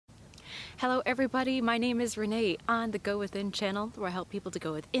Hello everybody, my name is Renee on the Go Within channel, where I help people to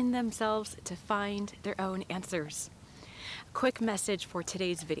go within themselves to find their own answers. Quick message for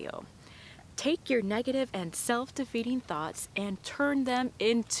today's video. Take your negative and self-defeating thoughts and turn them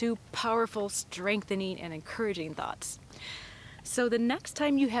into powerful, strengthening, and encouraging thoughts. So the next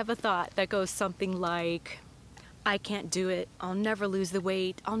time you have a thought that goes something like, I can't do it, I'll never lose the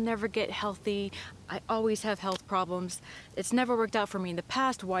weight, I'll never get healthy, I always have health problems, it's never worked out for me in the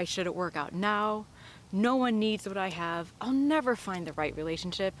past, why should it work out now? No one needs what I have, I'll never find the right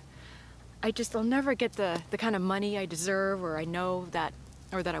relationship, I'll never get the kind of money I deserve or I know that,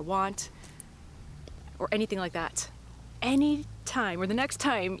 or that I want, or anything like that. Any time, or the next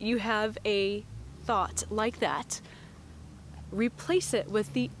time you have a thought like that, replace it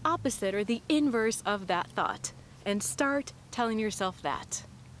with the opposite or the inverse of that thought. And start telling yourself that.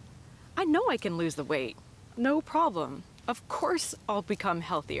 I know I can lose the weight. No problem. Of course I'll become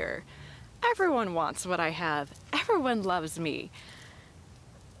healthier. Everyone wants what I have. Everyone loves me.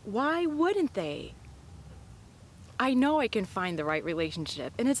 Why wouldn't they? I know I can find the right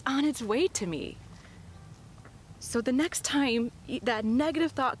relationship and it's on its way to me. So the next time that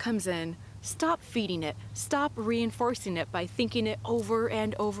negative thought comes in, stop feeding it. Stop reinforcing it by thinking it over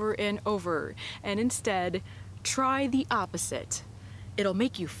and over and over. And instead, try the opposite. It'll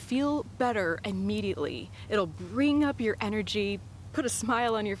make you feel better immediately. It'll bring up your energy, put a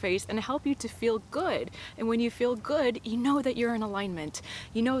smile on your face, and help you to feel good. And when you feel good, you know that you're in alignment.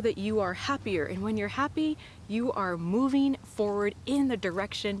 You know that you are happier. And when you're happy, you are moving forward in the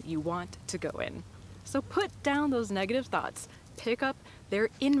direction you want to go in. So put down those negative thoughts. Pick up their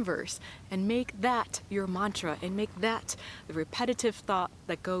inverse and make that your mantra and make that the repetitive thought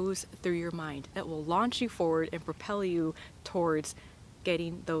that goes through your mind that will launch you forward and propel you towards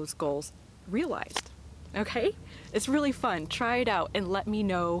getting those goals realized. Okay? It's really fun. Try it out and let me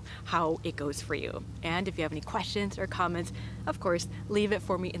know how it goes for you. And if you have any questions or comments, of course, leave it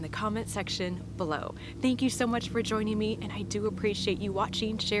for me in the comment section below. Thank you so much for joining me, and I do appreciate you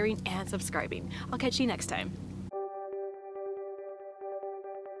watching, sharing, and subscribing. I'll catch you next time.